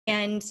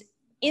And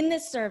in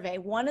this survey,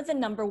 one of the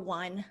number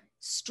one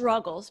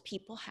struggles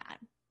people had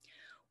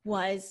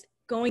was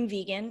going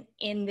vegan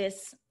in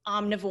this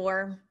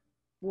omnivorous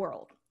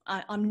world,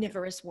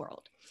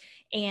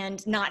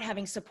 and not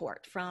having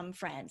support from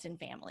friends and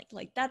family.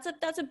 Like that's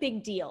a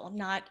big deal,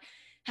 not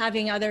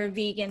having other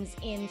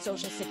vegans in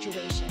social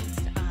situations.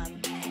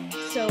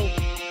 So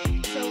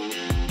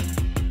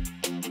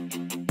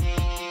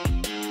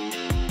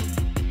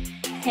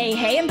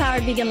Hey,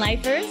 empowered vegan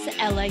lifers,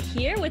 Ella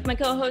here with my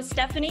co-host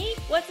Stephanie.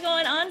 What's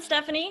going on,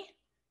 Stephanie?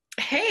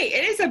 Hey,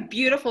 it is a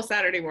beautiful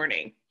Saturday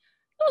morning.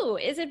 Oh,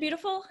 is it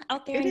beautiful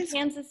out there in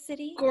Kansas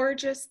City?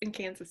 Gorgeous in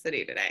Kansas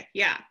City today.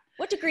 Yeah.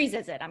 What degrees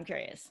is it? I'm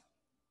curious.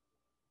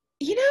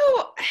 You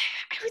know,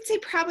 I would say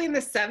probably in the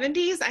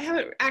 70s. I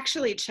haven't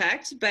actually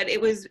checked, but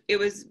it was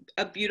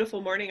a beautiful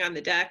morning on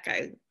the deck.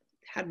 I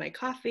had my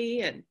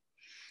coffee and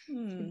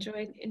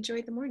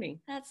enjoyed the morning.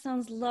 That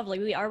sounds lovely.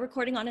 We are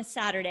recording on a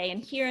Saturday,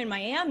 and here in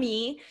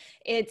Miami,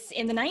 it's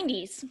in the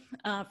 90s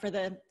for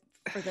the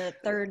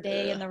third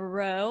day in a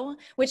row,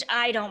 which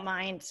I don't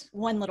mind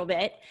one little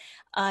bit.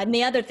 And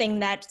the other thing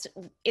that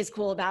is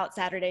cool about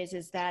Saturdays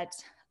is that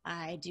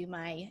I do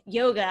my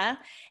yoga,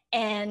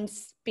 and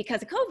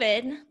because of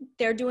COVID,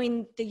 they're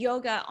doing the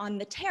yoga on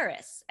the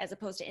terrace as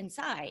opposed to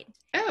inside.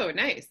 Oh,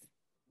 nice.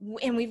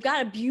 And we've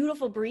got a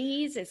beautiful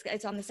breeze.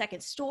 It's on the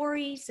second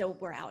story, so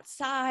we're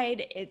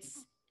outside.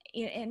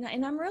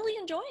 And I'm really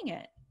enjoying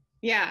it.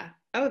 Yeah.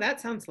 Oh,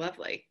 that sounds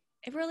lovely.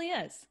 It really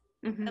is.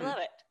 Mm-hmm. I love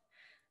it.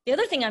 The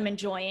other thing I'm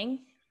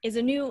enjoying is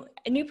a new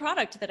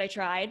product that I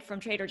tried from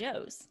Trader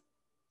Joe's.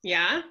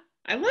 Yeah,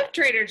 I love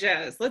Trader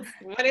Joe's.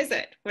 What is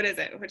it?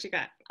 What you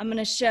got? I'm going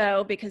to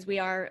show, because we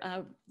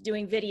are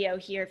doing video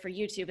here for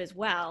YouTube as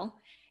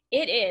well.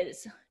 It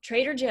is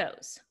Trader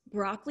Joe's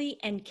broccoli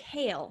and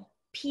kale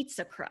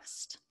pizza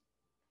crust.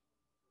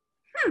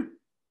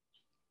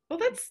 Well,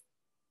 that's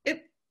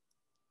it.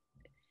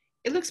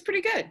 It looks pretty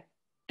good,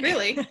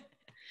 really.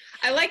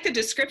 I like the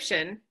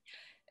description.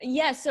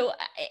 Yeah, so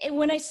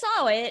when I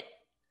saw it,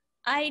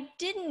 I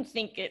didn't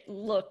think it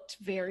looked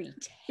very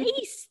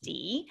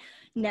tasty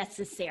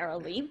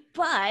necessarily,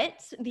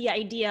 but the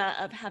idea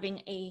of having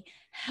a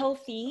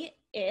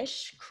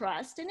healthy-ish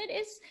crust, and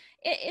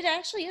it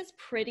actually is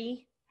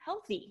pretty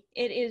healthy.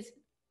 It is,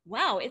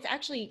 wow, it's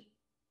actually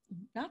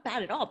not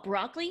bad at all.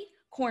 Broccoli,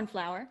 corn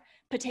flour,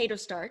 potato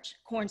starch,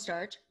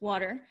 cornstarch,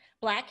 water,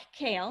 black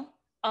kale,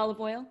 olive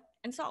oil,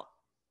 and salt.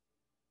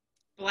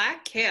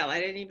 Black kale. I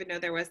didn't even know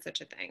there was such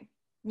a thing.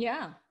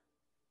 Yeah.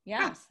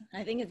 Yes. Huh.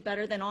 I think it's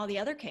better than all the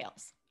other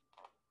kales.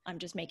 I'm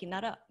just making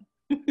that up.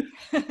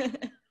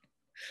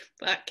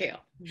 Black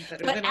kale.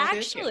 But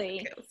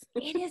actually,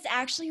 it is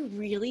actually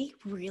really,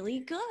 really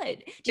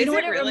good. Do you know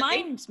what it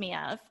reminds me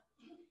of?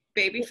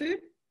 Baby food?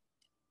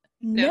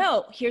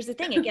 No, here's the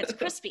thing. It gets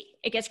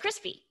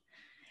crispy.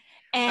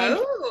 And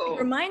it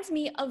reminds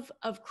me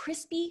of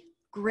crispy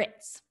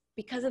grits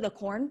because of the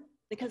corn.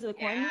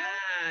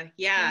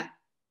 Yeah.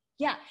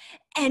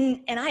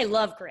 And I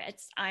love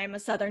grits. I'm a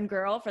Southern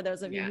girl. For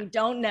those of you who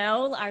don't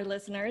know, our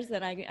listeners,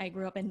 that I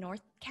grew up in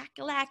North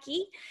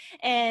Kakalaki,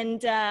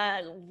 and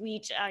I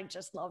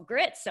just love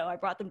grits. So I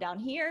brought them down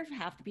here.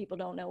 Half the people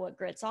don't know what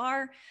grits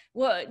are.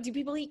 What do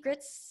people eat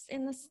grits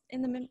in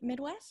the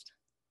Midwest?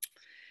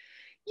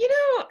 You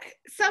know,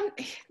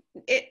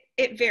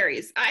 it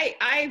varies.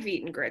 I've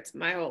eaten grits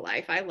my whole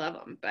life. I love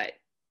them, but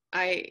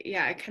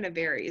it kind of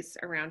varies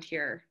around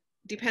here.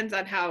 Depends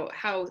on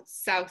how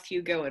south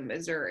you go in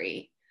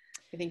Missouri.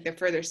 I think the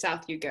further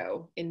south you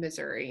go in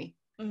Missouri.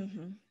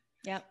 Mm-hmm.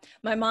 Yeah.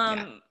 My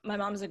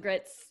mom's a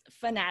grits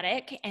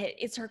fanatic.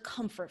 It's her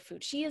comfort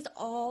food. She is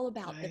all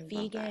about the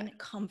vegan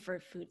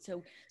comfort food.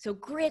 So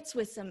grits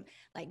with some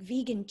like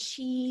vegan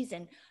cheese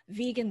and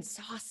vegan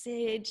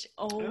sausage.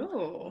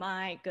 Oh.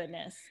 My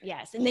goodness.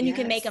 Yes. And then you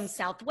can make them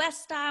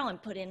Southwest style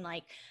and put in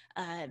like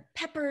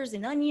peppers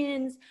and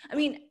onions. I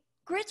mean,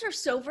 grits are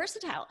so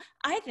versatile.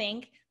 I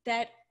think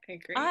that I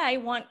agree.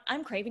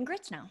 I'm craving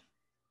grits now.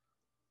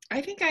 I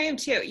think I am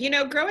too. You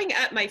know, growing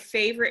up, my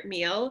favorite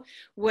meal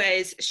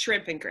was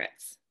shrimp and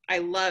grits. I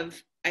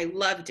loved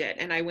it.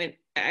 And I would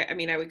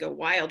go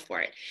wild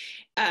for it.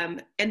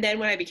 And then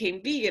when I became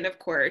vegan, of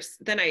course,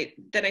 then I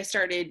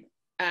started,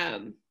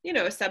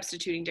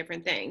 substituting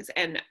different things.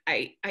 And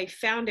I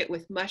found it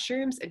with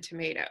mushrooms and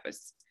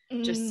tomatoes.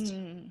 Just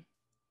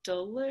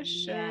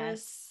delicious.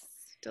 Yes.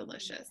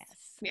 Delicious.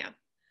 Yes. Yeah.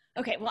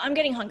 Okay, well, I'm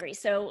getting hungry,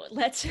 so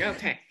let's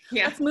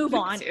move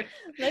on.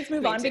 Let's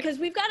move on because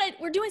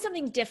we're doing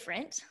something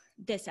different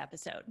this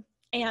episode.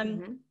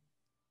 And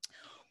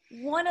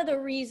one of the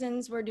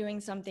reasons we're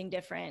doing something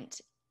different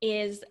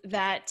is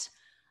that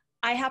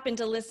I happened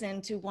to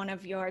listen to one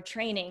of your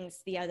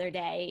trainings the other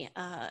day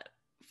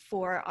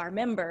for our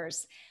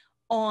members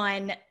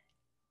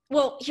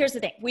here's the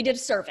thing. We did a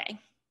survey,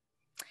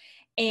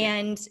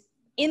 and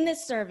in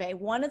this survey,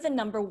 one of the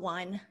number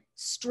one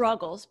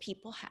struggles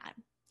people had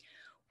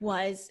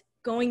was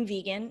going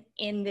vegan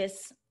in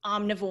this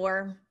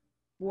omnivorous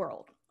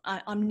world,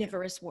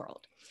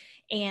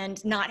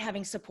 and not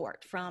having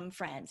support from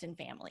friends and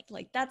family.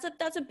 Like that's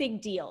a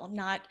big deal,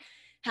 not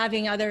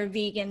having other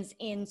vegans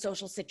in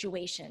social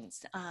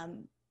situations.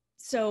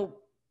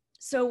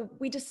 So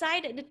we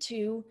decided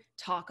to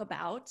talk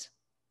about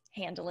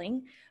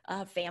handling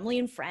family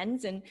and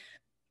friends and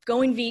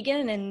going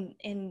vegan.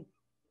 And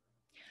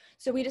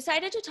so we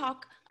decided to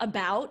talk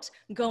about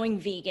going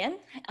vegan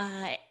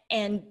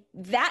and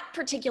that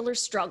particular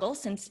struggle,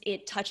 since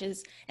it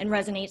touches and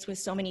resonates with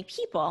so many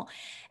people.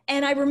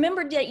 And I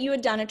remembered that you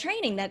had done a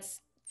training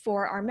that's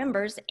for our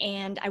members,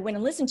 and I went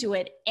and listened to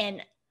it.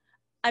 And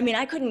I mean,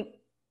 I couldn't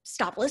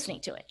stop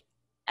listening to it.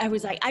 I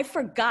was like, I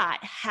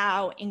forgot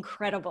how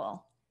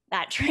incredible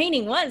that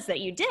training was that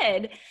you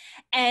did.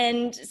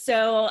 And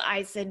so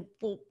I said,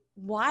 well,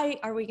 why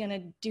are we going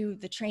to do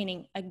the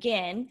training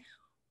again?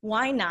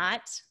 Why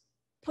not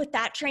put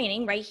that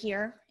training right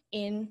here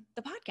in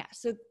the podcast?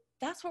 So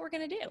that's what we're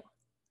going to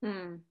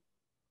do.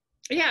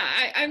 Yeah,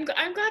 I'm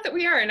glad that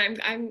we are.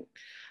 And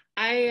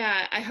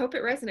I hope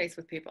it resonates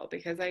with people,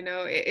 because I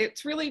know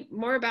it's really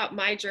more about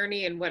my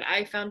journey and what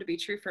I found to be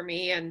true for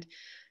me. And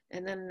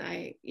then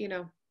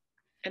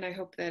and I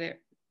hope that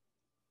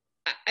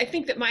I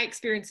think that my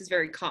experience is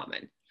very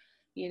common,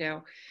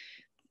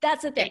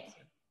 That's the thing.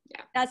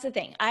 Yeah. That's the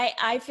thing.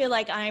 I feel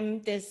like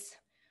I'm this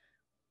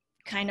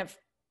kind of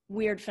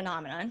weird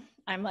phenomenon.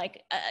 I'm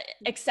like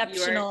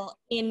exceptional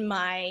in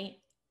my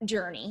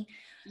journey.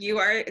 You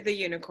are the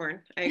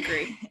unicorn. I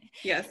agree.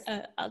 Yes.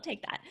 I'll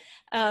take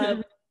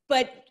that.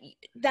 But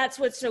that's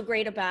what's so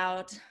great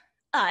about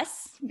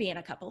us being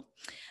a couple.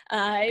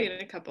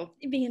 Being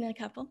a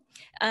couple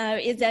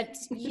is that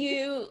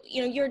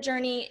your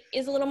journey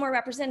is a little more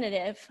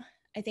representative,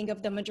 I think,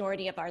 of the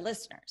majority of our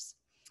listeners,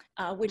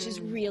 which is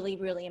really,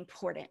 really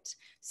important.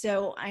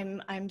 So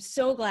I'm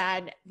so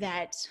glad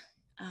that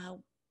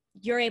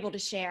you're able to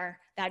share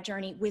that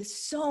journey with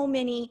so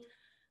many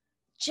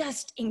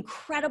just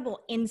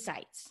incredible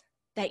insights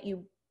that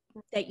you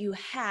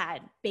had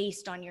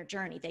based on your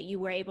journey, that you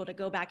were able to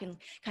go back and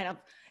kind of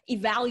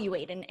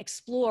evaluate and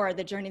explore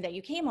the journey that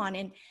you came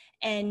on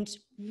and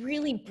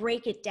really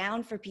break it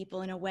down for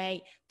people in a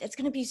way that's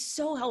going to be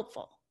so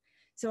helpful.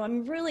 So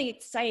I'm really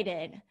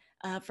excited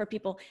for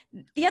people.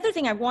 The other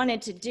thing I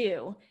wanted to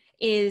do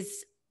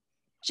is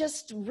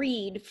just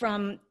read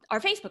from our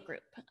Facebook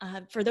group.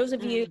 For those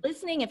of you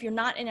listening, if you're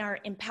not in our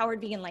Empowered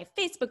Vegan Life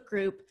Facebook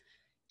group,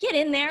 get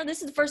in there.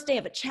 This is the first day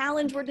of a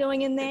challenge we're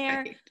doing in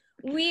there. Right.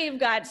 We've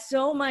got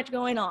so much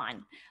going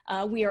on.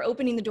 We are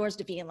opening the doors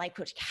to Vegan Life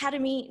Coach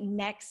Academy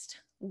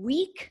next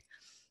week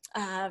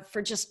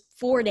for just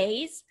 4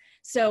 days.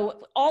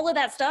 So all of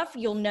that stuff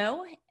you'll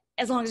know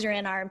as long as you're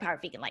in our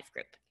Empowered Vegan Life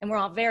group. And we're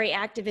all very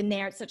active in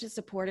there. It's such a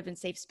supportive and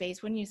safe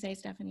space. Wouldn't you say,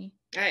 Stephanie?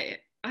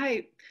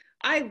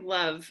 I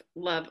love.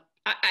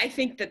 I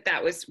think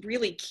that was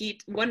really key.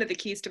 One of the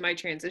keys to my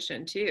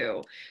transition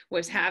too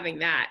was having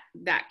that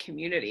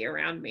community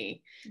around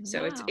me.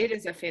 So Wow. it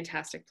is a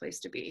fantastic place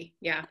to be.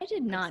 Yeah. I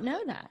did not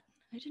know that.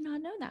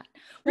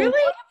 Really?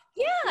 Well,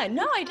 yeah,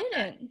 no, I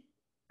didn't.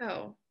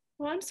 Oh,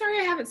 well, I'm sorry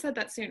I haven't said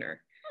that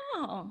sooner.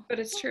 Oh. But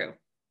it's true.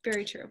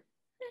 Very true.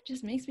 That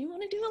just makes me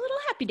want to do a little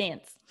happy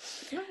dance.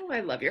 Oh, I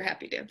love your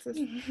happy dances.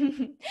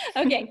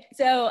 Okay,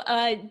 so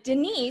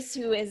Denise,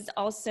 who is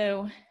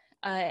also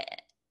a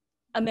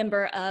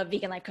member of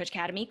Vegan Life Coach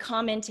Academy,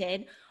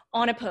 commented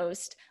on a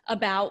post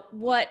about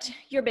what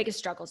your biggest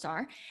struggles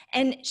are.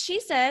 And she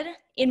said,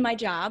 in my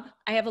job,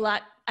 I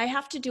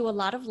have to do a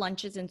lot of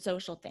lunches and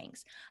social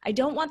things. I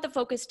don't want the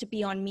focus to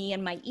be on me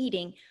and my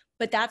eating,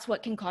 but that's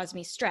what can cause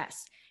me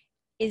stress.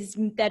 Is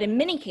that in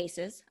many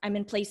cases, I'm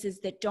in places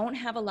that don't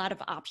have a lot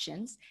of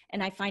options,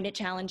 and I find it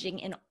challenging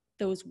in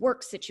those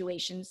work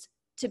situations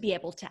to be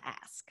able to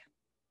ask.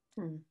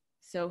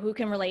 So who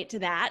can relate to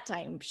that?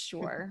 I'm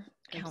sure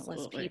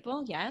countless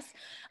people, yes.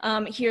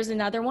 Here's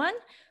another one.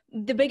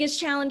 The biggest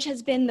challenge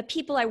has been the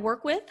people I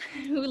work with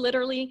who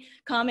literally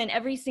comment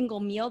every single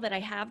meal that I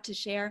have to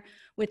share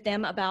with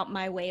them about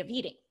my way of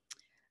eating.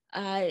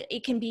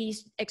 It can be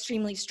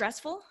extremely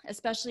stressful,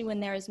 especially when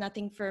there is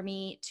nothing for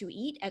me to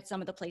eat at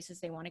some of the places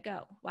they want to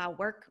go. Wow,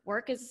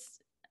 work is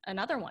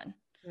another one.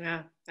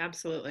 Yeah,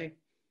 absolutely.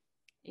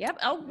 Yep.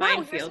 Oh,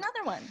 wow, here's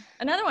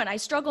another one. I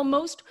struggle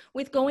most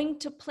with going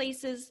to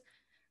places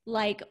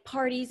like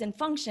parties and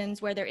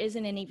functions where there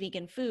isn't any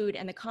vegan food,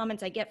 and the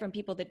comments I get from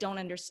people that don't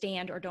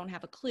understand or don't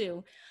have a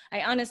clue.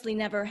 I honestly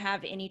never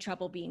have any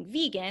trouble being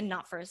vegan,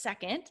 not for a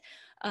second,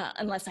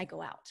 unless I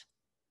go out.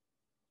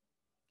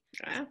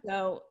 Yeah.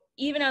 So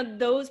even though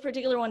those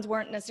particular ones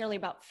weren't necessarily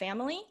about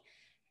family,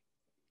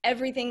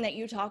 everything that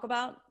you talk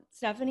about,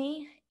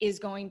 Stephanie, is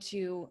going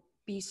to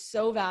be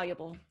so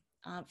valuable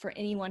for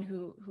anyone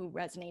who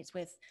resonates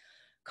with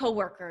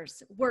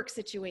coworkers, work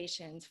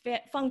situations,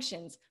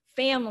 functions,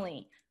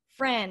 family,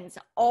 friends,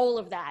 all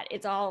of that.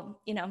 It's all,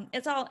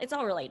 it's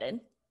all related.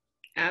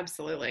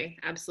 Absolutely.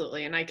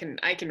 And I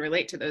can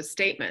relate to those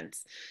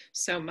statements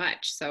so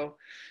much. So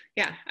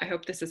yeah, I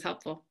hope this is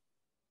helpful.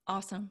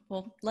 Awesome.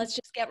 Well, let's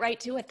just get right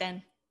to it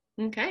then.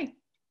 Okay.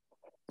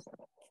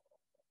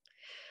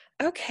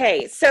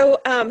 Okay, so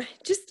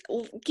just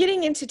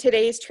getting into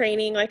today's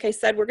training, like I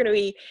said, we're going to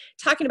be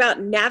talking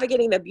about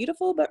navigating the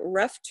beautiful but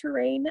rough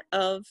terrain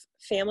of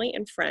family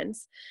and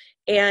friends.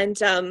 And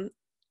to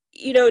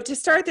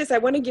start this, I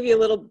want to give you a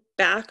little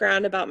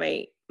background about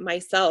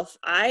myself.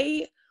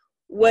 I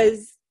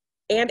was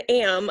and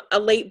am a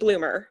late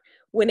bloomer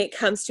when it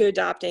comes to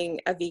adopting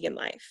a vegan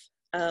life.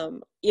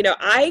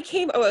 I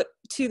came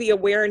to the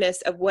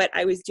awareness of what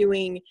I was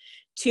doing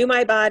to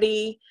my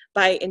body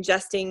by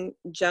ingesting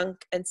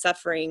junk and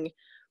suffering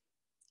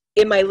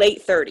in my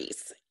late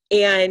 30s.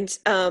 And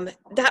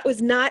that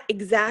was not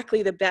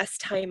exactly the best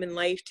time in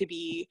life to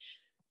be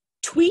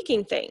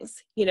tweaking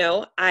things.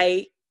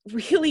 I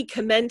really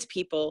commend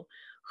people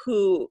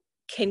who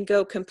can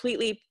go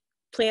completely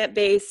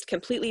plant-based,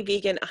 completely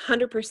vegan,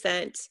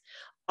 100%,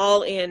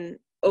 all in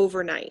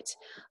overnight.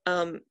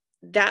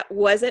 That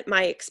wasn't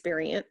my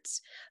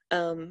experience.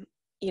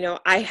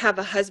 I have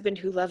a husband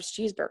who loves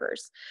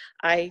cheeseburgers.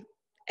 I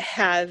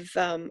have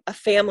a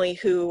family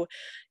who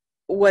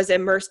was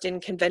immersed in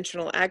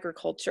conventional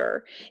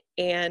agriculture.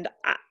 And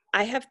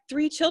I have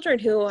 3 children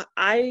who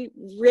I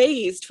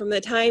raised from the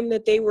time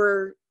that they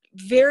were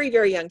very,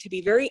 very young to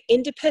be very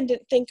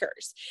independent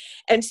thinkers.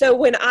 And so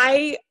when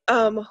I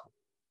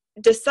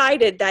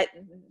decided that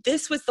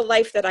this was the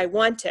life that I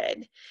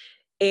wanted,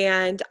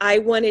 and I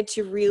wanted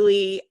to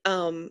really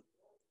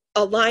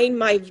align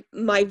my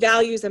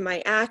values and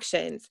my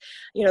actions,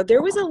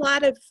 there was a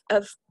lot of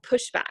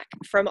pushback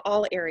from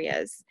all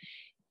areas.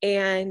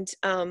 And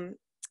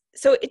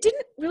so it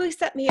didn't really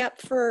set me up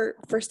for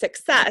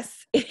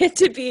success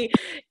to be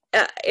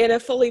in a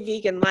fully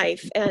vegan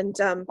life. And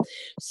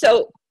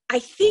so I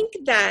think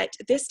that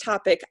this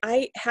topic,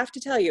 I have to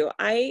tell you,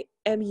 I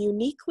am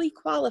uniquely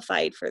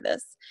qualified for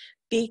this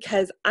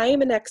because I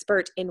am an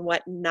expert in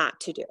what not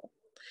to do.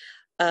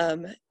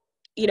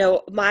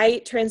 My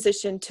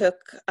transition took,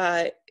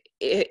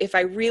 if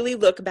I really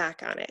look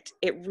back on it,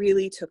 it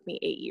really took me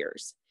 8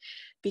 years,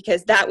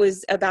 because that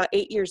was about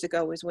 8 years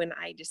ago was when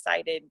I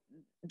decided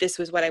this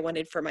was what I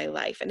wanted for my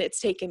life. And it's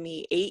taken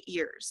me 8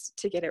 years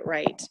to get it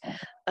right.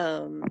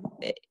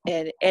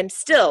 And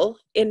still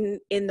in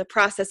the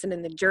process and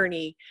in the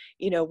journey,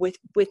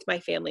 with my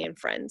family and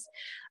friends.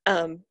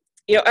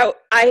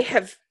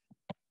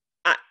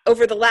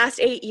 Over the last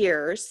 8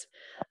 years,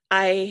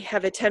 I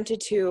have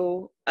attempted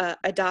to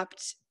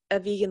adopt a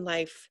vegan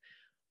life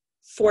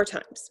 4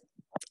 times.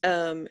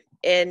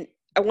 And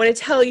I want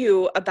to tell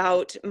you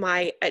about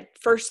my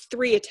first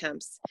 3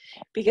 attempts,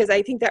 because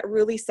I think that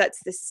really sets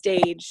the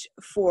stage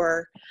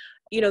for,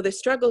 the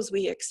struggles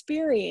we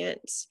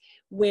experience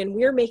when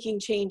we're making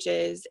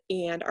changes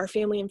and our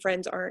family and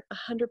friends aren't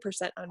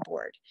 100% on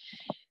board.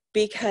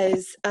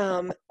 Because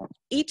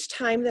each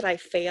time that I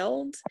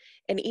failed,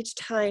 and each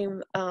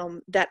time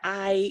that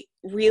I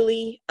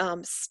really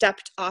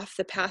stepped off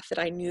the path that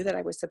I knew that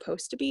I was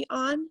supposed to be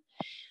on,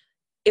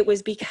 it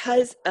was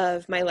because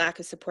of my lack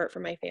of support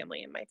from my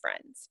family and my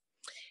friends.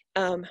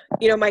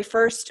 My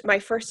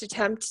first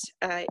attempt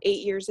 8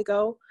 years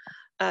ago,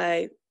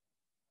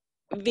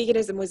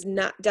 veganism was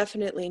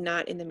definitely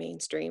not in the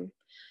mainstream.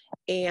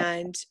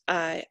 And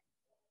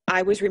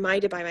I was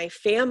reminded by my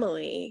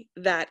family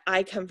that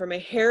I come from a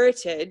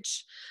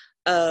heritage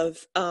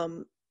of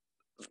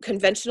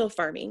conventional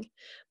farming.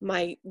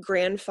 My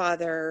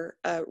grandfather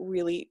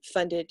really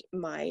funded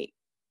my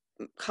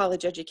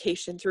college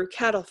education through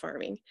cattle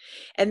farming.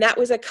 And that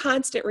was a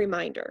constant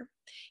reminder.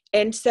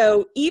 And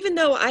so even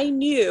though I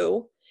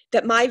knew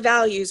that my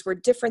values were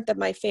different than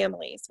my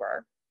family's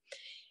were,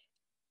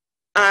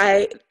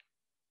 I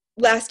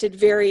lasted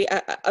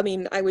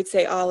I would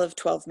say all of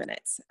 12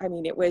 minutes.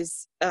 It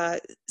was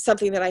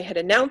something that I had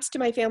announced to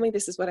my family,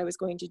 this is what I was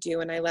going to do.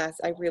 And I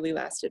really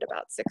lasted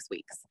about 6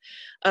 weeks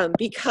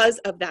because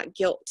of that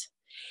guilt.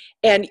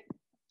 And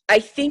I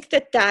think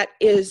that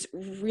is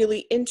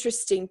really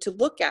interesting to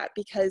look at,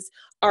 because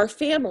our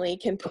family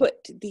can put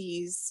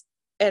these,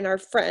 and our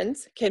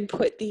friends can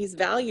put these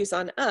values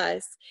on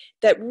us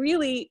that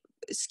really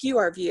skew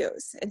our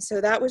views. And so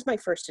that was my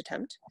first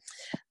attempt.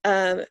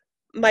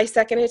 My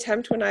second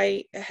attempt, when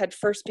I had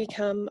first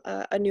become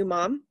a new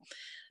mom,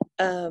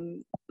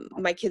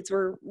 my kids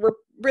were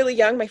really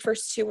young. My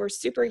first 2 were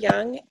super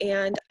young,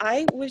 and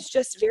I was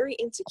just very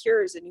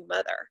insecure as a new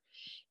mother.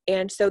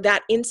 And so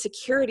that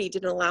insecurity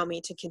didn't allow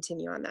me to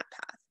continue on that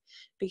path,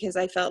 because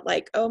I felt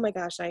like, oh my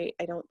gosh, I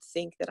don't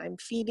think that I'm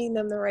feeding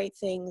them the right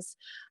things.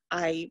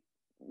 I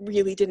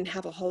really didn't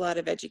have a whole lot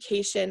of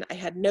education. I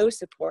had no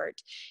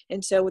support.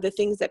 And so the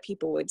things that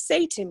people would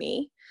say to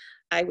me,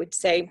 I would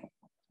say,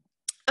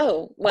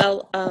 oh,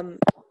 well, I'm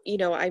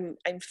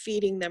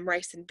feeding them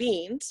rice and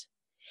beans.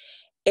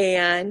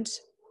 And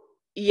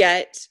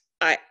yet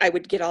I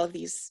would get all of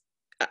these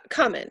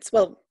comments.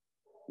 Well,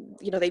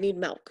 they need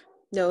milk.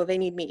 No, they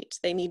need meat.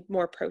 They need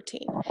more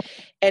protein.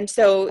 And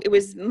so it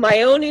was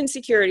my own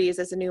insecurities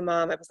as a new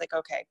mom. I was like,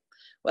 okay,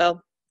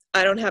 well,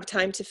 I don't have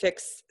time to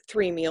fix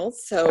 3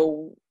 meals,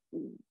 so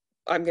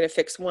I'm going to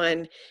fix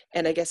 1.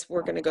 And I guess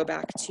we're going to go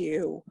back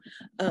to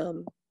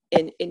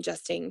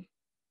ingesting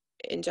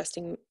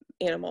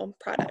animal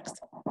products.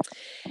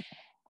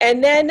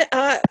 And then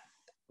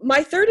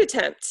my third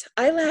attempt,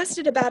 I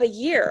lasted about a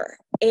year,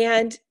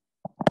 and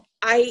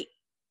I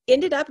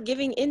ended up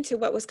giving into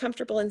what was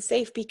comfortable and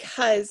safe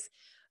because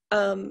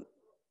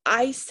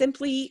I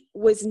simply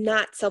was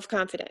not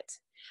self-confident.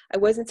 I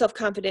wasn't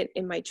self-confident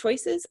in my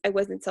choices. I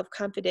wasn't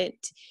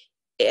self-confident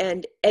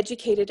and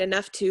educated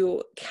enough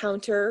to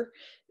counter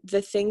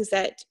the things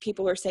that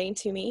people were saying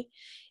to me.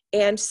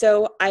 And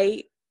so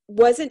I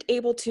wasn't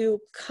able to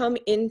come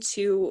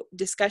into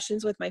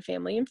discussions with my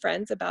family and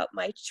friends about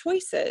my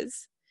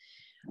choices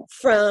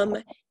from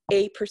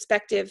a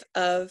perspective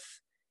of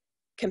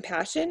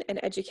compassion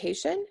and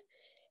education.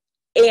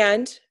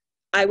 And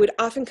I would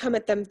often come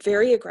at them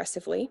very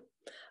aggressively.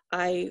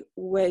 I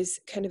was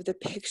kind of the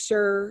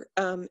picture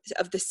of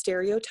the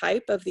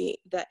stereotype of the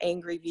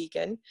angry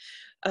vegan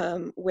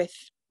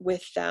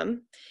with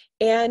them.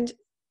 And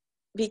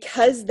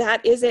because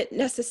that isn't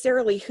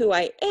necessarily who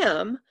I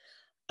am,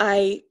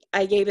 I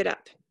gave it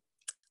up.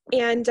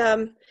 And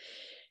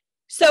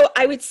so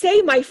I would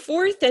say my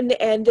fourth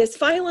and this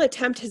final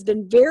attempt has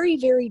been very,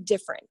 very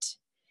different.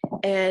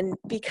 And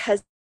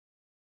because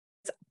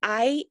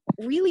I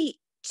really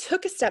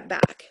took a step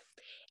back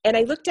and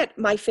I looked at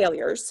my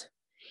failures,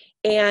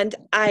 and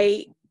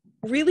I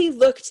really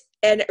looked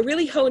and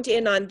really honed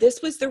in on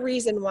this was the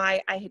reason why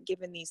I had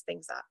given these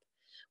things up,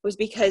 was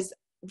because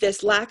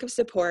this lack of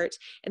support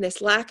and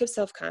this lack of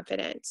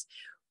self-confidence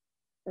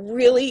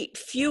really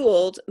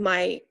fueled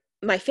my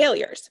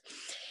failures.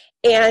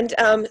 And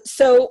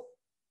so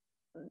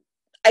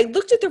I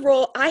looked at the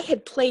role I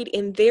had played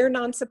in their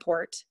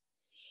non-support,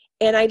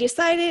 and I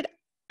decided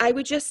I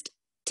would just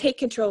take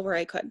control where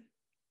I could.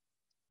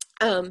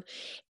 And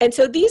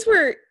so these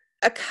were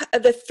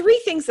the three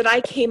things that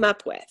I came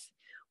up with,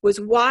 was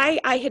why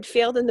I had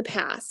failed in the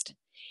past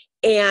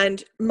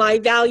and my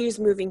values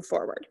moving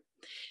forward.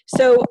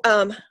 So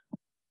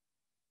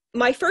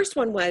my first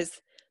one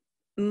was,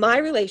 my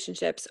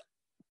relationships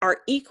are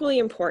equally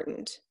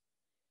important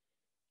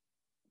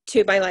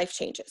to my life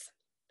changes.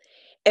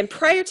 And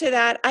prior to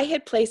that, I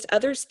had placed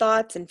others'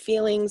 thoughts and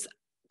feelings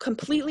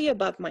completely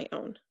above my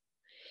own.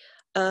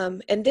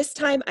 And this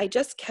time I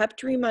just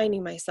kept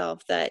reminding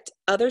myself that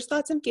others'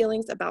 thoughts and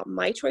feelings about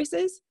my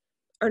choices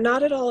are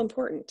not at all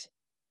important,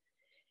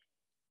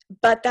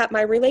 but that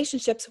my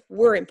relationships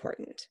were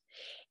important,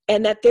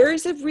 and that there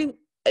is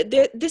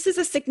this is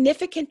a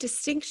significant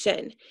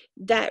distinction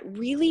that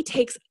really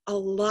takes a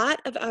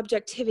lot of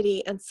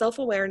objectivity and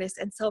self-awareness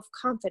and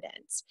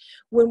self-confidence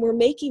when we're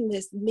making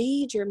this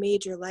major,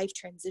 major life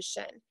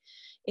transition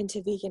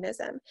into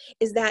veganism,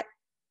 is that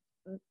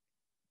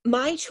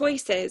my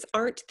choices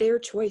aren't their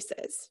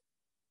choices.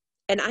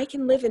 And I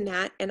can live in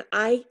that, and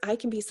I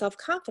can be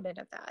self-confident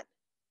of that.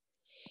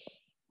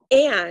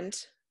 And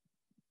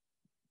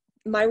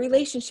my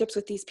relationships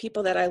with these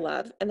people that I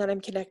love and that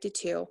I'm connected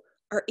to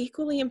are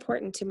equally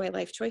important to my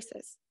life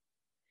choices.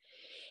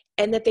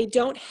 And that they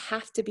don't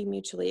have to be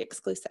mutually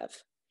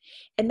exclusive.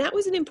 And that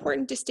was an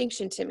important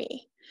distinction to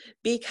me,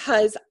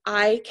 because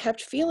I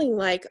kept feeling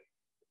like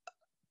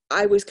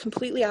I was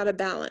completely out of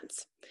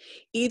balance.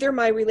 Either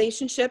my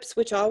relationships,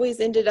 which always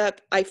ended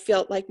up, I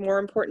felt like, more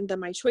important than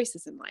my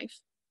choices in life,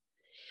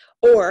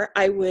 or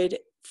I would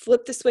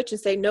flip the switch and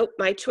say, nope,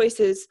 my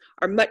choices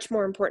are much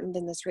more important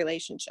than this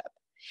relationship.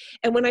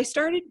 And when I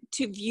started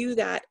to view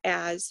that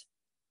as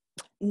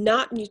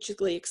not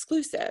mutually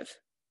exclusive,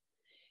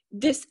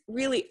 this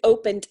really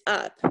opened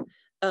up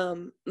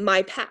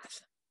my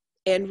path,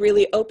 and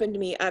really opened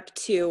me up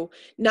to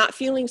not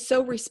feeling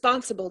so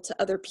responsible to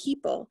other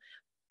people,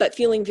 but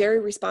feeling very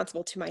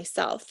responsible to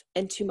myself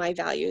and to my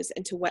values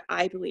and to what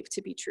I believe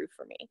to be true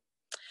for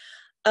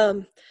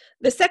me.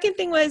 The second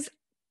thing was,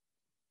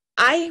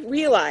 I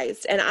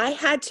realized, and I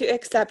had to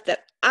accept,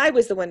 that I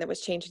was the one that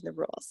was changing the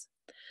rules.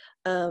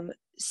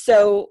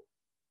 So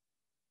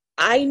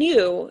I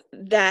knew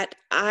that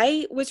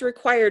I was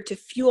required to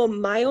fuel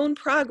my own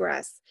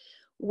progress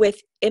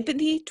with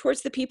empathy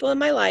towards the people in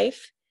my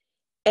life,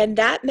 and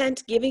that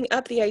meant giving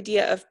up the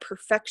idea of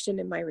perfection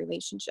in my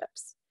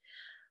relationships.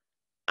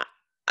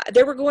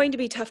 There were going to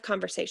be tough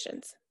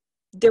conversations.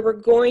 There were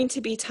going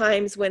to be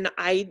times when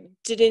I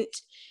didn't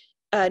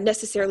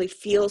necessarily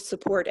feel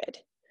supported.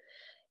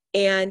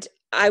 And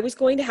I was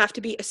going to have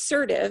to be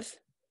assertive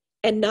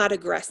and not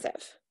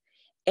aggressive.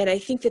 And I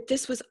think that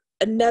this was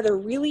another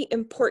really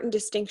important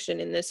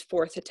distinction in this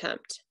fourth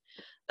attempt.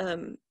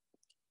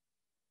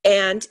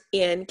 And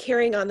in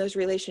carrying on those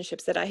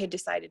relationships that I had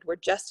decided were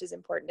just as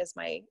important as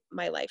my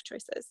life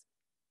choices.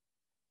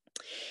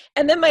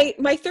 And then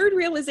my third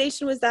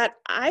realization was that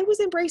I was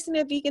embracing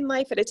a vegan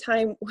life at a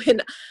time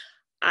when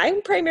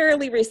I'm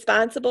primarily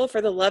responsible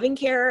for the loving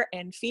care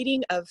and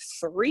feeding of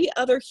 3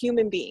 other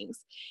human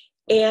beings.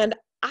 And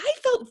I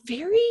felt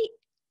very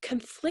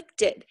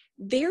conflicted,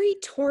 very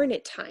torn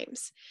at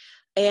times.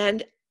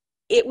 And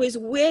it was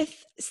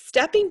with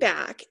stepping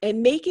back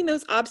and making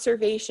those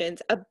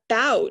observations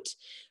about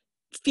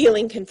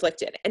feeling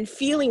conflicted and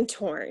feeling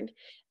torn.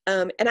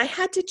 And I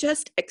had to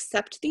just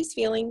accept these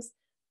feelings,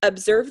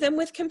 observe them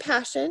with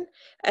compassion,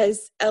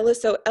 as Ella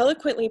so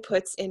eloquently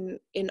puts in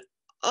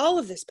all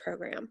of this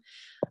program,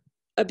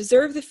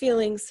 observe the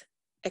feelings,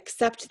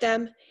 accept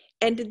them,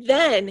 and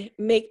then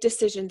make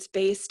decisions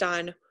based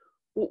on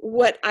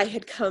what I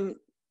had come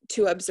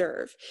to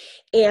observe.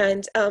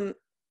 And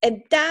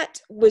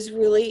that was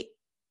really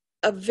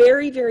a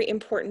very, very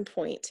important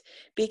point,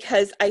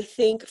 because I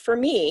think for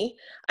me,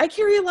 I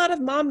carry a lot of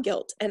mom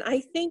guilt, and I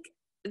think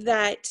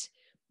that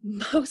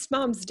most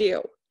moms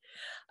do.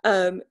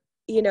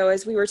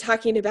 As we were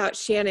talking about,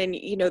 Shannon,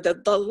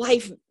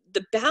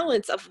 the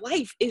balance of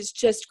life is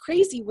just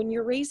crazy when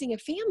you're raising a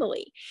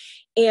family.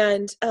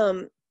 And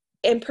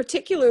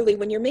particularly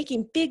when you're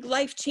making big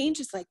life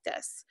changes like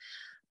this,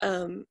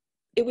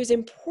 it was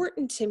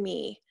important to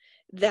me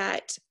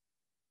that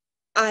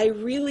I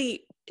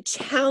really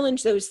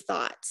challenge those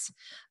thoughts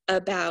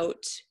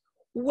about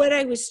what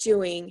I was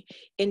doing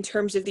in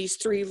terms of these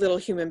three little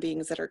human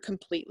beings that are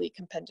completely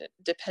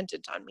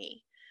dependent on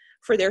me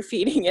for their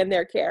feeding and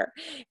their care.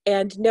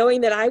 And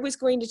knowing that I was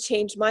going to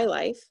change my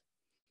life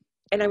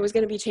and I was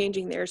going to be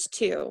changing theirs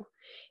too.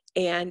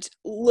 And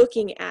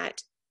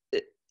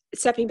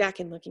stepping back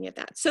and looking at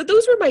that. So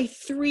those were my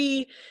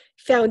three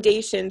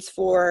foundations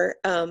for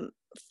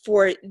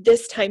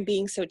this time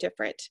being so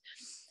different.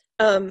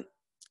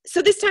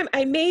 So this time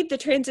I made the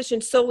transition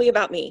solely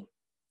about me,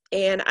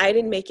 and I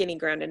didn't make any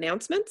grand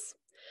announcements.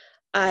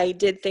 I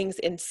did things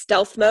in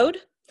stealth mode.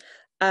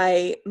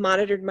 I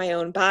monitored my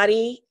own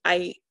body.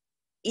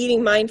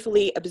 Eating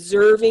mindfully,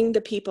 observing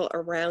the people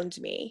around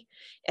me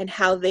and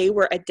how they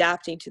were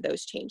adapting to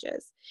those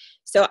changes.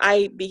 So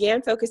I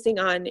began focusing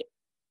on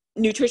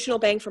nutritional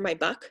bang for my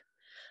buck,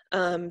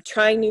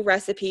 trying new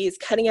recipes,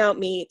 cutting out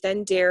meat,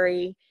 then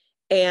dairy.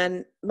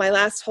 And my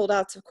last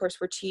holdouts, of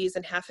course, were cheese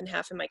and half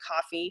in my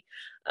coffee.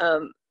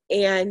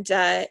 And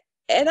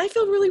I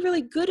felt really,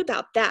 really good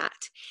about that.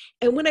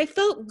 And when I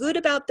felt good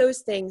about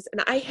those things,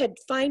 and I had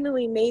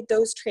finally made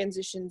those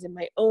transitions in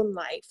my own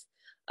life,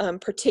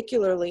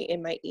 particularly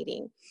in my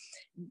eating,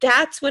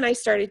 that's when I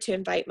started to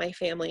invite my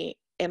family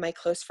and my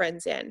close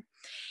friends in.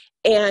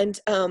 And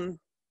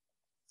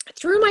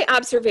through my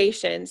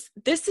observations,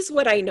 this is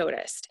what I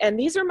noticed. And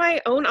these are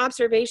my own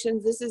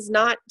observations. This is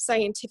not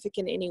scientific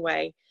in any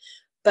way.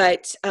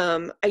 But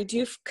I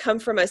do come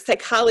from a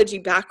psychology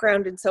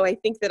background, and so I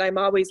think that I'm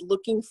always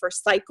looking for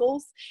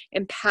cycles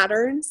and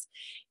patterns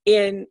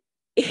in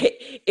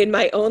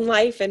my own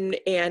life and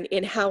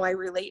in how I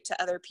relate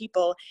to other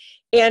people.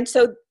 And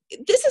so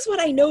this is what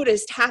I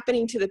noticed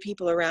happening to the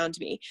people around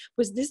me,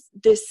 was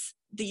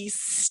these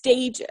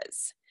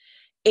stages,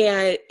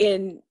 and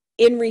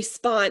in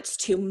response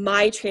to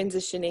my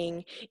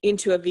transitioning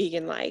into a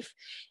vegan life.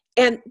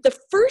 And the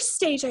first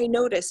stage I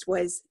noticed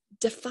was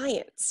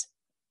defiance.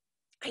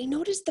 I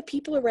noticed the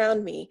people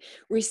around me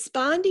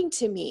responding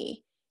to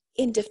me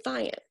in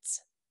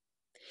defiance.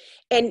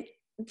 And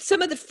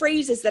some of the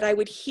phrases that I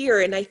would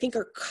hear, and I think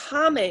are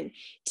common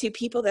to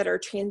people that are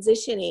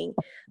transitioning,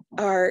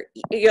 are,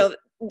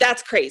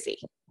 that's crazy.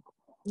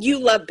 You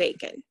love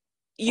bacon.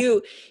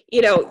 You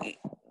know,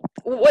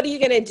 what are you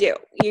going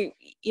to do?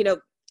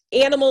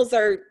 Animals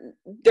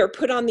they're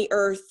put on the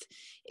earth.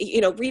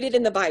 Read it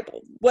in the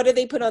Bible. What are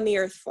they put on the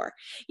earth for?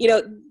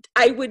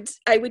 I would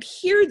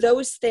hear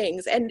those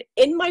things. And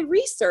in my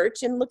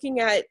research and looking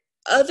at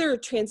other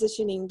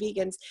transitioning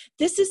vegans,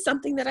 this is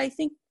something that I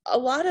think a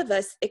lot of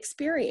us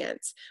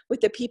experience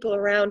with the people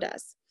around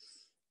us.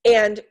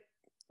 And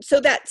so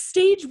that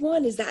stage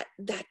one is that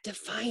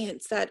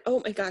defiance, that,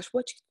 oh my gosh,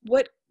 what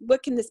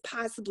can this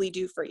possibly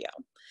do for you?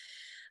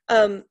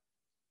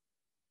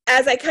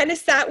 As I kind of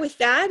sat with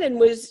that and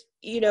was,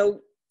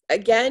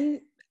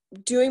 again,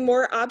 doing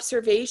more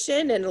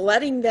observation and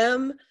letting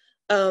them,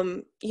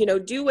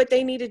 do what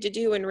they needed to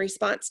do in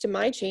response to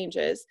my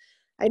changes,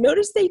 I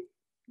noticed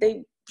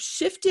they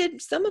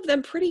shifted, some of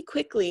them pretty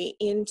quickly,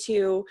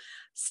 into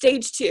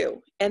stage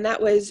two, and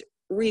that was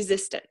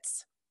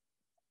resistance.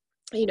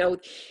 It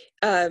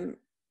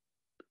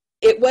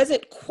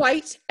wasn't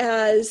quite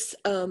as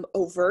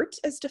overt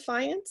as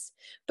defiance,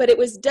 but it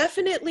was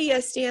definitely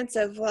a stance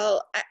of,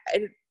 well,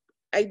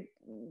 I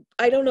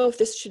don't know if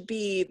this should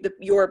be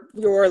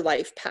your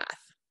life path.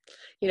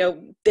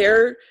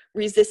 Their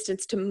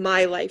resistance to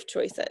my life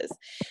choices.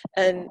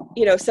 And,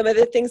 some of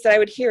the things that I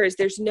would hear is,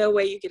 there's no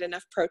way you get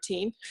enough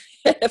protein.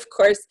 And of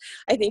course,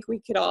 I think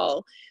we could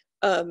all,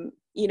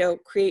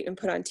 create and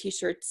put on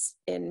t-shirts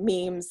and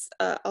memes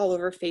all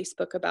over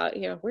Facebook about,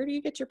 where do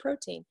you get your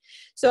protein?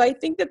 So I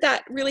think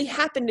that really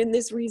happened in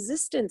this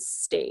resistance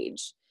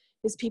stage,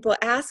 is people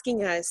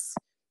asking us,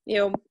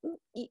 you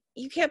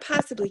can't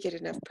possibly get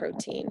enough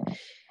protein.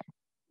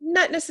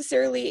 Not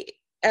necessarily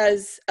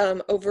as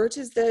overt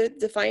as the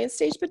defiance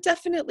stage, but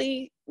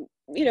definitely,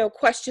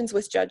 questions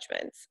with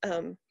judgments.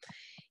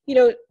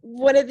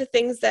 One of the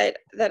things that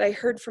I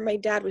heard from my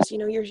dad was,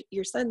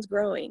 your son's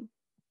growing.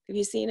 Have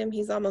you seen him?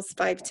 He's almost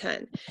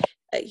 5'10".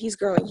 He's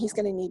growing. He's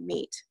going to need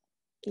meat,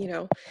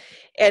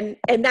 and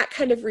that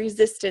kind of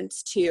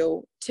resistance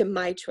to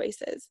my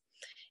choices.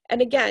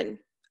 And again,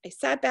 I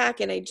sat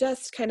back and I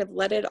just kind of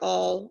let it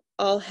all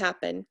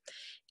happen.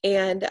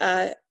 And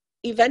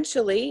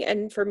eventually,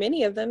 and for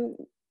many of them,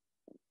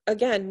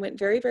 again, went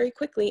very, very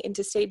quickly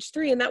into stage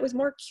 3. And that was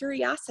more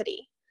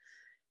curiosity.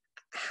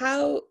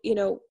 How,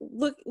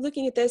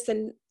 looking at this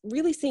and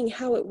really seeing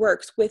how it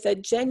works with a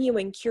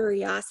genuine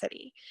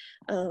curiosity.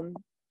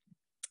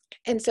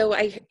 And so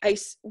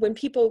when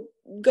people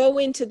go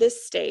into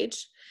this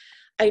stage,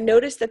 I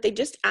notice that they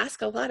just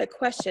ask a lot of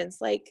questions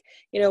like,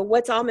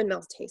 what's almond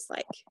milk taste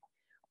like?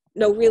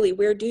 No, really,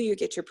 where do you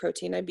get your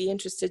protein? I'd be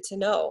interested to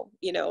know,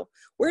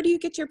 where do you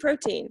get your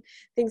protein?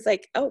 Things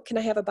like, oh, can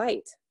I have a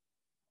bite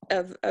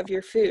of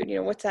your food?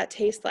 What's that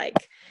taste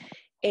like?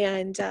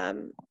 And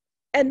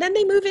then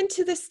they move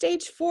into the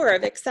stage 4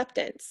 of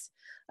acceptance.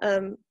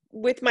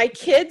 With my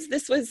kids,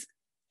 this was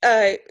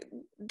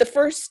the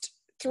first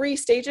 3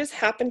 stages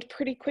happened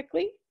pretty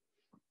quickly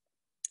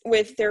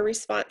with their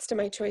response to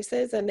my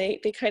choices, and they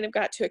kind of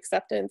got to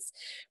acceptance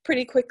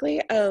pretty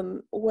quickly.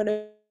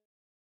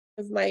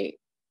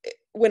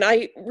 When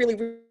I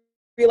really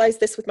realized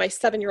this with my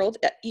 7-year-old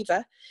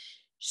Eva,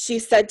 she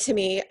said to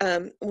me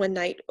one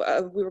night,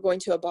 we were going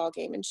to a ball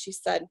game, and she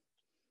said,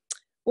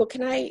 well,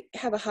 can I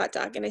have a hot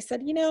dog? And I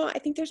said, I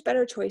think there's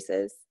better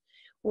choices.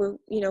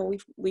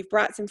 We've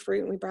brought some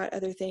fruit and we brought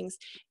other things.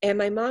 And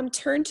my mom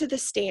turned to the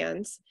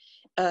stands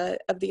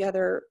of the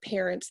other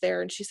parents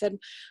there, and she said,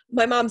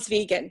 my mom's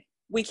vegan.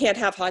 We can't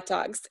have hot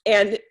dogs.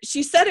 And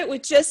she said it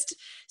with just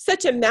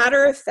such a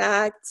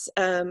matter-of-fact,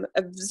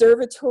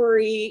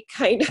 observatory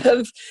kind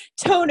of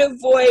tone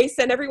of voice,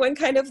 and everyone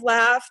kind of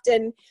laughed.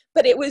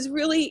 But it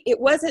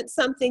wasn't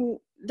something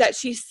that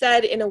she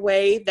said in a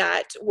way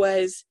that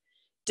was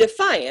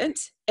defiant,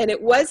 and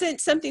it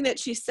wasn't something that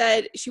she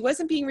said. She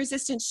wasn't being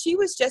resistant. She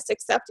was just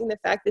accepting the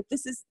fact that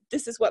this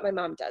is what my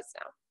mom does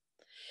now.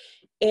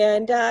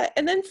 And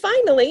then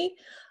finally,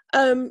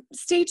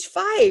 stage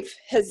 5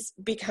 has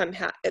been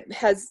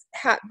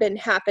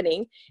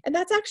happening, and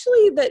that's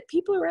actually that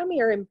people around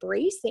me are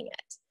embracing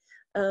it.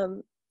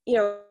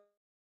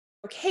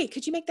 Okay,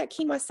 could you make that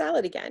quinoa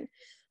salad again?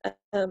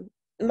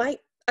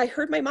 I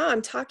heard my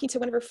mom talking to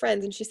one of her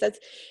friends, and she says,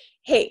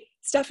 hey,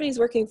 Stephanie's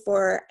working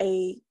for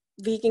a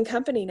vegan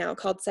company now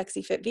called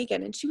Sexy Fit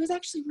Vegan. And she was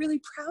actually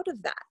really proud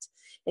of that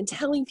and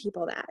telling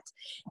people that.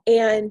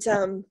 And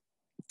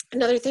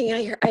another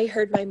thing I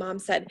heard my mom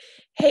said,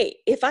 hey,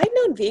 if I'd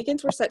known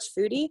vegans were such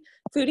foodies,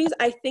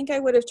 I think I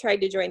would have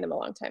tried to join them a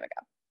long time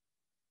ago.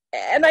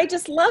 And I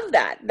just love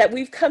that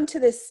we've come to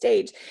this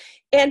stage.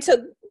 And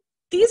so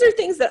these are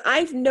things that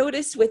I've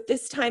noticed with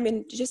this time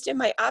and just in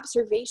my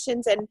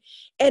observations.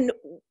 And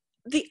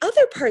the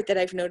other part that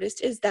I've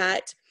noticed is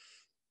that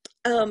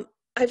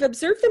I've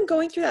observed them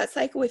going through that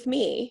cycle with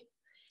me.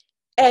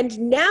 And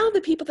now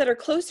the people that are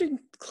close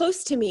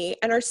to me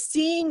and are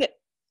seeing,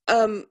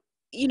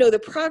 the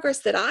progress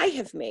that I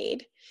have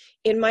made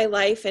in my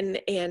life,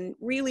 and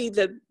really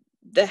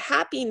the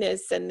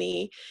happiness and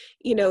the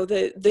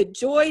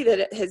joy that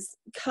it has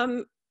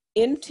come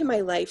into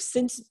my life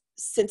since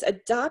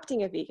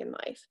adopting a vegan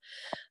life,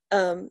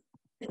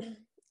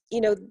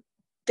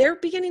 they're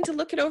beginning to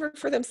look it over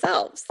for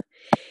themselves.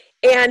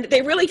 And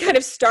they really kind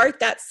of start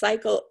that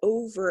cycle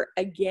over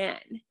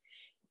again.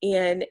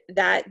 And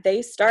that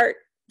they start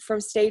from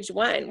stage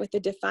 1 with the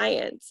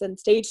defiance, and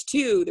stage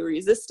 2, the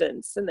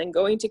resistance, and then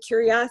going to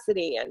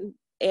curiosity,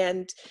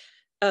 and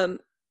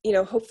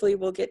hopefully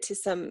we'll get to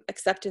some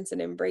acceptance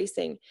and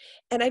embracing.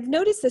 And I've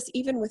noticed this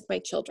even with my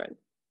children.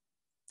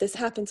 This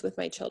happens with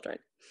my children.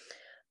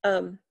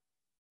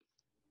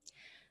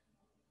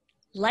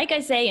 Like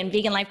I say in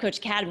Vegan Life Coach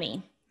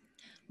Academy,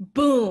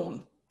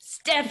 boom,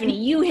 Stephanie,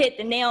 you hit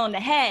the nail on the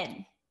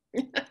head.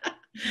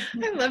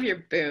 I love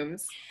your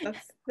booms.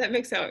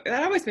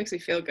 That always makes me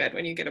feel good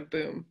when you get a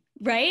boom.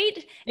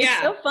 Right? Yeah.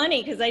 It's so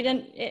funny because I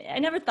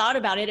never thought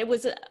about it. It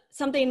was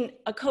something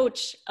a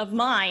coach of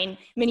mine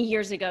many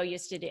years ago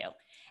used to do.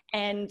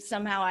 And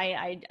somehow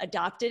I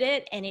adopted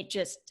it, and it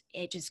just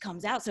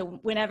comes out. So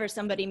whenever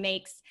somebody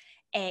makes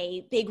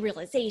a big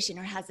realization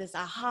or has this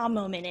aha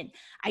moment, and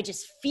I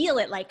just feel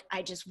it, like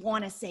I just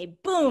want to say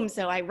boom.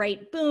 So I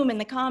write boom in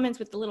the comments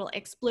with the little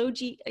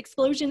explosion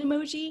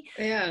emoji.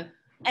 Yeah.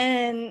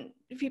 And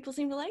people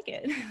seem to like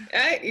it.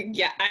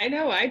 Yeah, I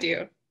know I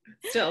do.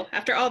 Still,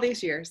 after all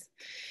these years.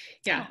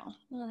 Yeah. Oh,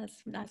 well,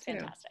 that's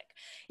fantastic.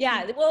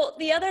 Yeah. Well,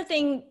 the other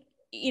thing,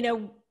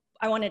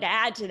 I wanted to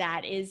add to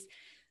that is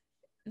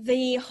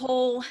the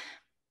whole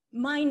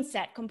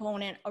mindset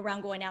component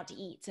around going out to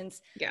eat, since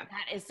that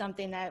is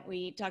something that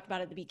we talked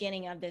about at the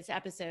beginning of this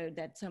episode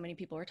that so many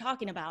people are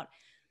talking about,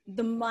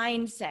 the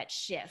mindset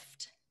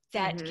shift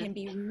that can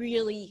be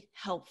really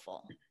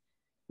helpful.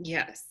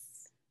 Yes.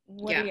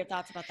 What are your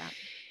thoughts about that?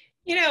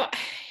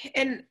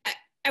 And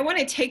I want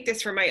to take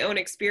this from my own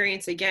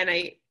experience again.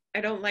 I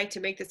don't like to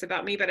make this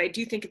about me, but I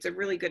do think it's a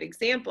really good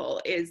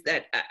example, is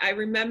that I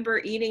remember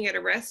eating at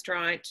a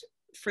restaurant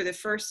for the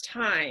first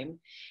time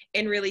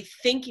and really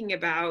thinking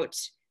about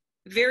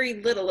very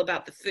little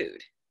about the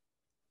food,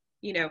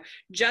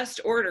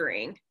 just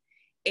ordering.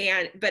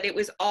 But it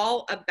was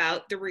all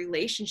about the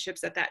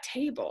relationships at that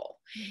table,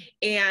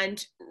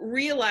 and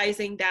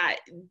realizing that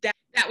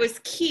was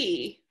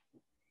key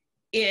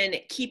in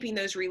keeping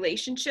those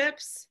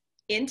relationships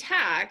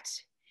intact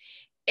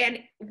And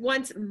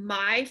once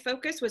my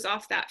focus was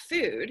off that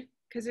food,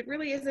 because it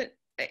really isn't,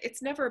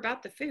 it's never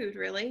about the food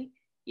really.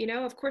 You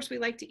know, of course we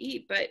like to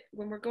eat, but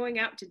when we're going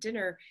out to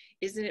dinner,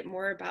 isn't it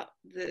more about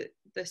the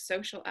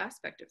social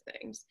aspect of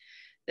things?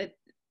 That,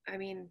 I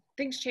mean,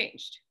 things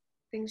changed.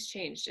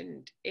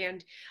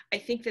 And I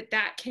think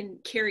that can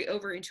carry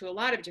over into a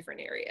lot of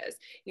different areas.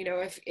 You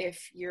know,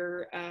 if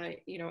you're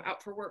you know,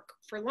 out for work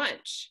for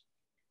lunch,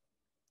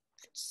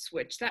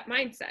 switch that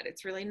mindset.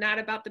 It's really not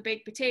about the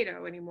baked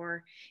potato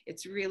anymore.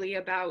 It's really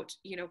about,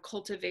 you know,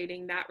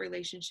 cultivating that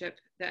relationship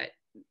that,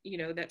 you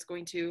know, that's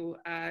going to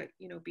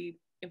you know, be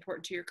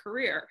important to your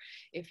career.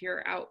 If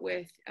you're out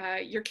with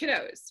your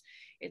kiddos,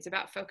 it's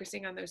about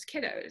focusing on those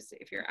kiddos.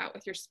 If you're out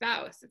with your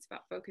spouse, it's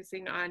about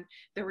focusing on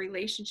the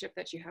relationship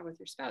that you have with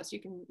your spouse.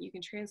 You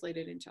can translate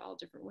it into all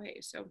different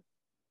ways. So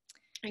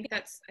I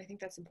think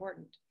that's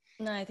important.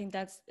 No, I think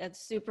that's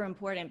super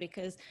important,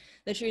 because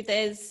the truth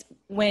is,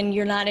 when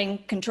you're not in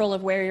control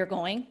of where you're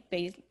going,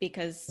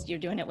 because you're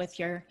doing it with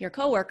your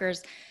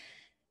coworkers,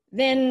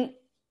 then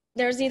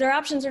there's either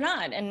options or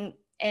not.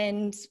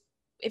 And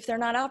if they're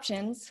not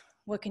options,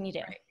 what can you do?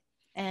 Right.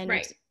 And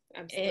Right.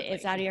 Absolutely.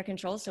 It's out of your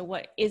control. So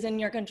what is in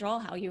your control?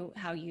 How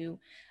you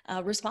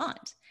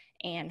respond,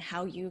 and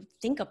how you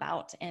think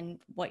about, and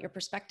what your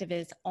perspective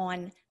is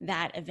on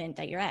that event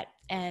that you're at.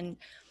 And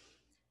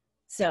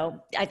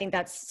so I think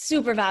that's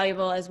super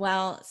valuable as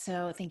well.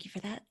 So thank you for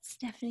that,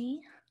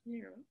 Stephanie.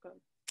 You're welcome.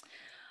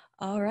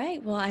 All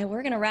right. Well,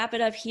 we're going to wrap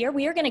it up here.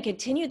 We are going to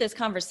continue this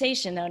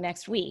conversation though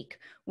next week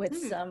with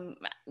some,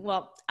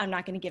 well, I'm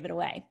not going to give it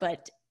away,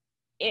 but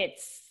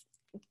it's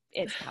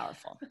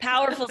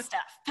powerful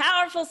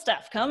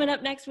stuff coming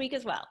up next week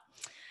as well.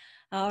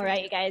 All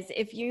right, you guys,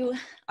 if you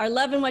are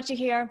loving what you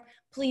hear,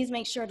 please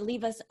make sure to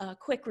leave us a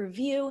quick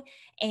review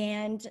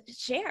and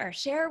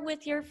share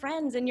with your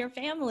friends and your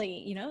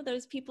family, you know,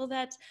 those people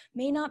that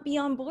may not be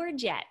on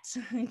board yet.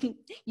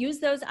 Use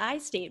those I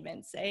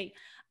statements. Say,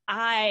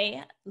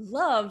 I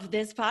love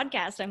this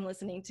podcast I'm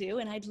listening to,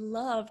 and I'd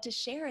love to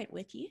share it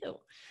with you.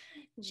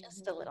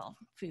 Just a little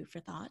food for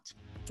thought.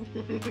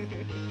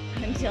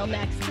 Until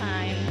next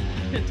time.